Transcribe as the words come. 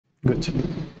Good.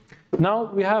 Now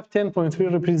we have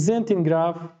 10.3 representing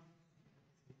graph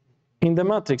in the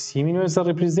matrix. He means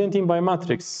representing by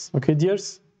matrix. Okay,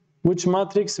 dears? Which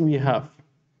matrix we have?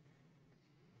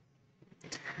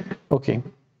 Okay.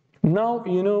 Now,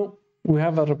 you know, we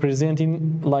have a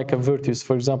representing like a vertex.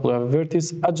 For example, we have a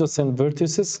vertex, adjacent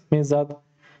vertices, means that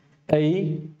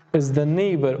A is the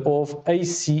neighbor of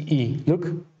ACE. Look,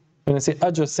 when I say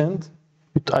adjacent,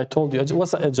 I told you,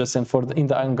 what's the adjacent for in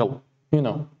the angle? You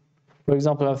know. For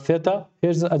example, I have theta,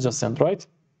 here's the adjacent, right?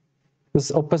 This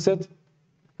is opposite,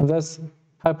 and that's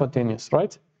hypotenuse,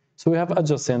 right? So we have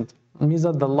adjacent, means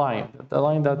that the line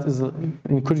that is,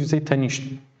 could you say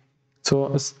tanish?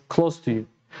 So it's close to you.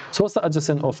 So what's the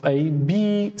adjacent of A?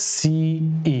 B, C,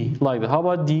 E, like that. How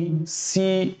about D,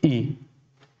 C, E?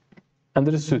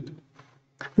 Understood?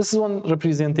 This is one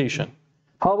representation.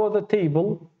 How about the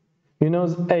table? You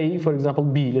know, A, for example,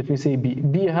 B, let me say B.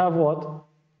 B have what?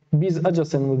 B is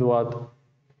adjacent with what?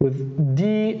 With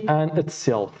D and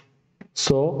itself.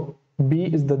 So B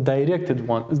is the directed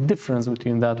one. It's difference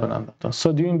between that one and that one.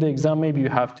 So during the exam, maybe you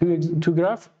have two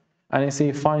graphs, and I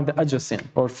say find the adjacent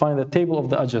or find the table of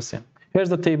the adjacent. Here's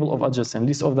the table of adjacent,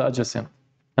 list of the adjacent.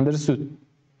 Understood?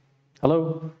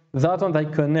 Hello? That one they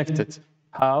connected.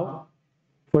 How?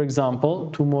 For example,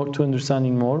 to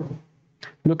understanding more,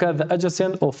 look at the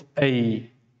adjacent of A.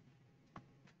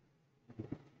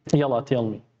 Yalla, tell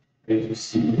me.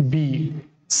 B,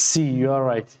 C, you are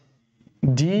right.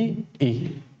 D,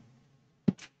 E.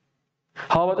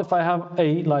 How about if I have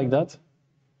A like that?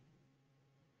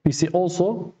 We see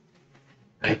also,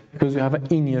 because we have an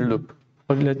inner loop.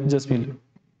 Or let just be loop.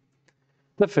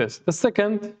 The first. The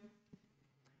second,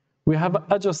 we have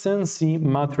adjacency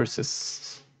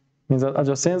matrices. Means that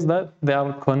adjacents that they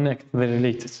are connected, they're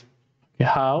related. Okay,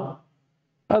 how?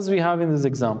 As we have in this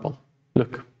example.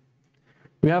 Look.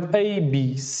 We have A,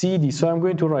 B, C, D. So I'm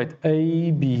going to write A,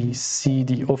 B, C,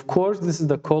 D. Of course, this is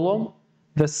the column.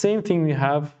 The same thing we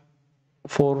have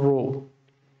for row.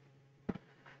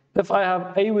 If I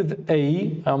have A with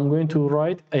A, I'm going to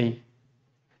write A.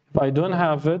 If I don't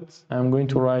have it, I'm going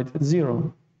to write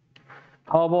 0.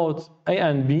 How about A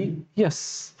and B?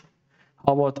 Yes.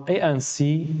 How about A and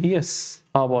C? Yes.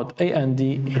 How about A and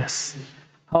D? Yes.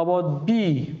 How about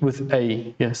B with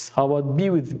A? Yes. How about B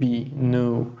with B?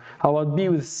 No. How about B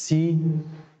with C?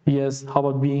 Yes. How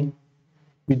about B?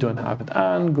 We don't have it.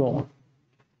 And go on.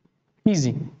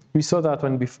 Easy. We saw that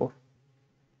one before.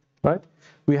 Right?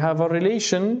 We have a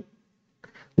relation.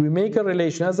 We make a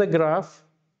relation as a graph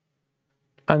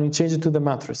and we change it to the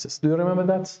matrices. Do you remember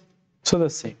that? So the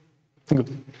same.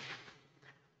 Good.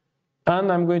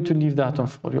 And I'm going to leave that one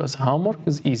for you as homework.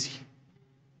 It's easy.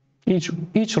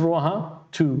 Each row,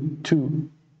 2, 2,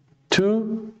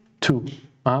 2, 2.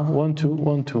 1, 2,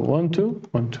 1, 2, 1, 2,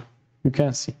 1, 2. You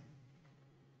can see.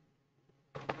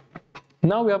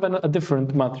 Now we have a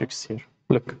different matrix here.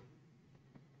 Look.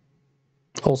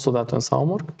 Also that one's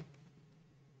homework.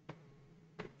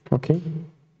 Okay.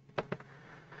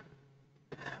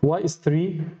 Y is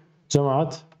 3,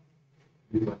 Jamaat.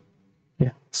 Yeah.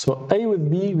 So A with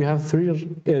B, we have 3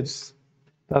 edges.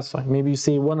 That's fine. Maybe you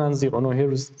say 1 and 0. No,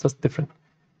 here is just different.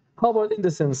 How about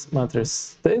incidence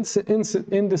matrix? The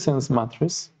incidence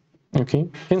matrix, okay,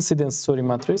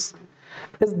 matrix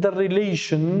is the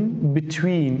relation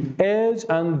between edge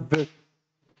and vertex.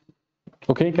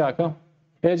 Okay, Kaka?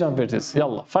 Edge and vertex.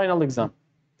 Yalla, final exam.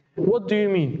 What do you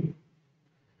mean?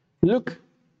 Look,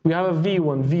 we have a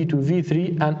V1, V2,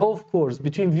 V3, and of course,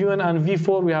 between V1 and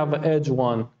V4, we have edge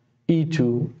 1,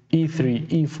 E2, E3,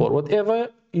 E4, whatever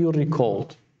you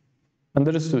recalled.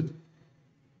 Understood?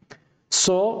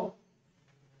 So,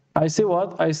 I say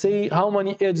what? I say how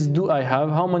many edges do I have?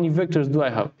 How many vectors do I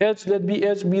have? Edge, let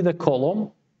edge be the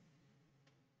column.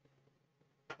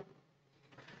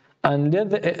 And let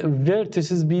the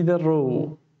vertices be the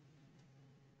row.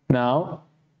 Now,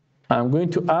 I'm going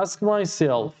to ask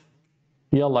myself,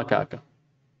 Yalla Kaka.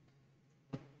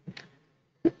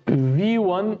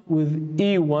 V1 with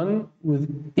E1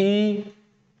 with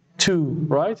E2,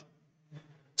 right?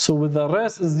 So with the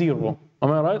rest is 0.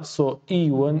 Am I right? So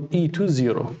E1, E2,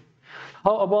 0.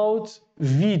 How about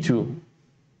V2?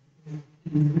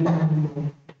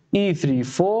 E3,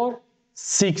 4,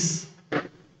 6.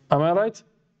 Am I right?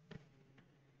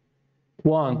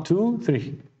 1, 2,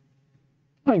 3.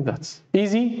 Like that.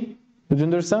 Easy? Did you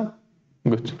understand?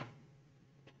 Good.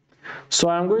 So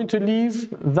I'm going to leave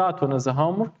that one as a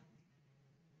homework.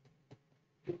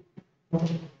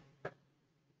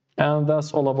 And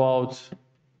that's all about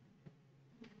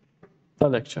the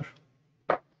lecture.